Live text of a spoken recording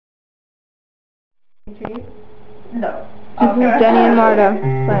No. This is Jeni and Marta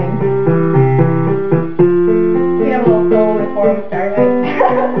playing. We have a little solo before we start,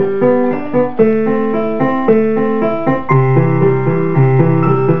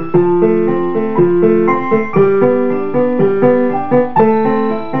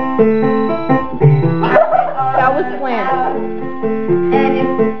 That was planned. And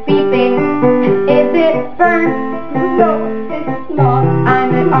it's beeping. Is it burnt? No, it's not.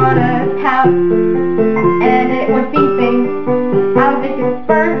 I'm on a house, and it was beeping. I don't think it's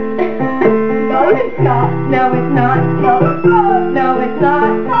burnt. No, it's not. No, it's not. No, it's not. No, it's not.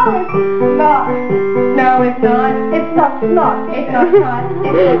 No, it's not. No, it's not. It's not snot. It's not snot.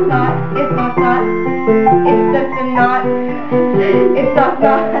 It's not snot. It's not snot. It's just a knot. It's not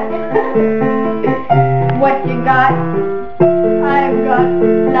snot. What you got? I've got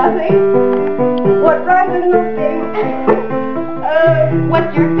nothing. What rhymes with milking?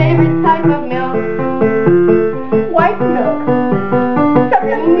 What's your favorite type of milk? White milk.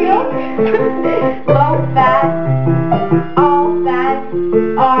 Something milk. Low fat. All fat.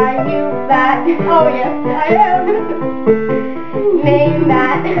 Are you fat? Oh yes, I am. Name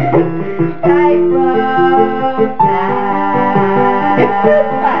that type of fat. It's just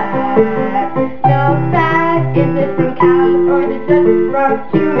fat. No fat. Is it from cows or is it just from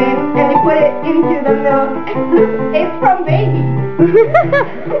humans? And they put it into the milk. It's from babies.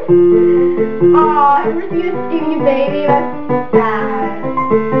 Aw, I refuse to see you, baby. That's sad.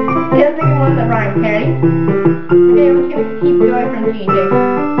 Here's the one that rhymes, Harry. Okay, we're just gonna keep going from TJ.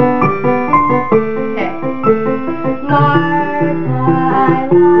 Okay. Marta, I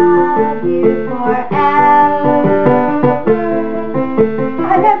love you forever. I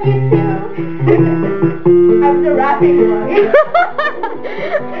love you too. I'm still rapping.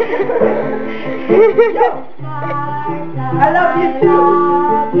 Yo. I love you too.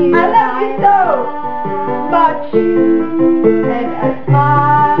 I love you so much. And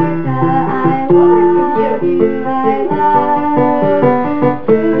Marta, I love you. I love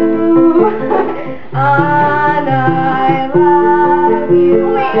you. Anna, I love you.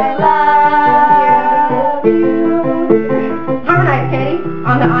 I love you. Harmonize, Katie.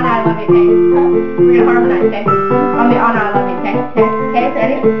 On the Anna, I love you, Katie. We're gonna harmonize, okay? On the Anna, I love you, okay? Okay,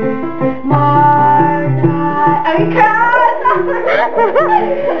 ready? Marta, I mean, okay,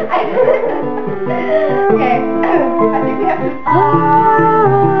 I think we have to.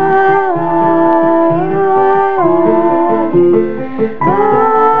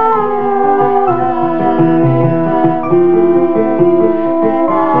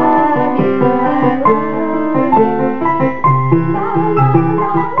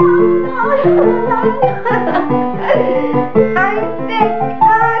 I'm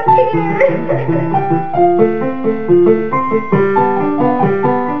sick of here.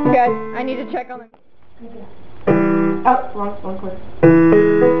 Good. I need to check on them. Oh, wrong chord.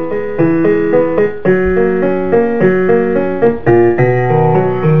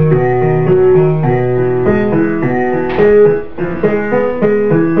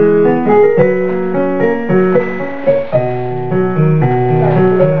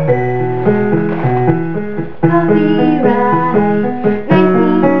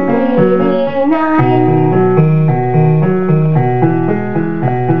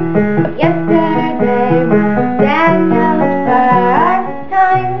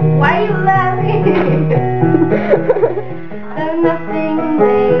 So nothing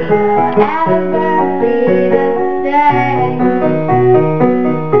will ever be the same.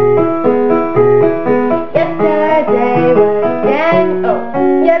 Yesterday was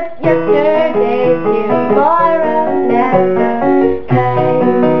yesterday tomorrow never came.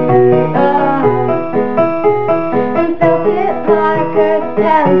 And felt it like a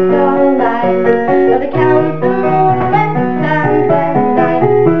stencil light of the council and sunset night.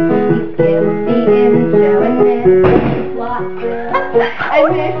 He's guilty in showing this. I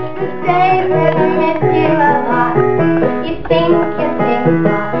miss the days when I miss you a lot. You think,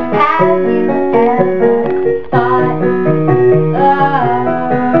 but have you ever thought?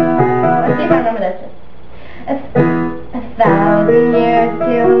 Let's see if I remember this. A thousand years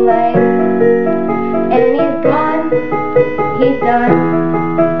too late, and he's gone, he's done.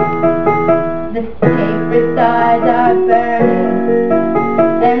 The sacred stars are burning,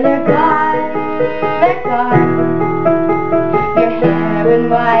 and they're gone, they're gone. And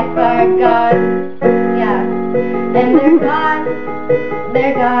wife are gone, yeah, and they're gone,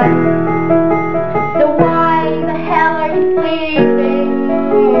 they're gone. So why the hell are you sleeping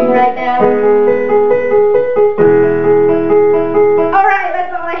right now? Alright,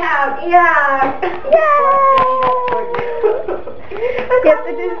 that's all I have, yeah! Yay! Yes,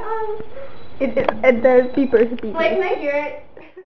 it is. The beepers beep. Wait, can I hear it?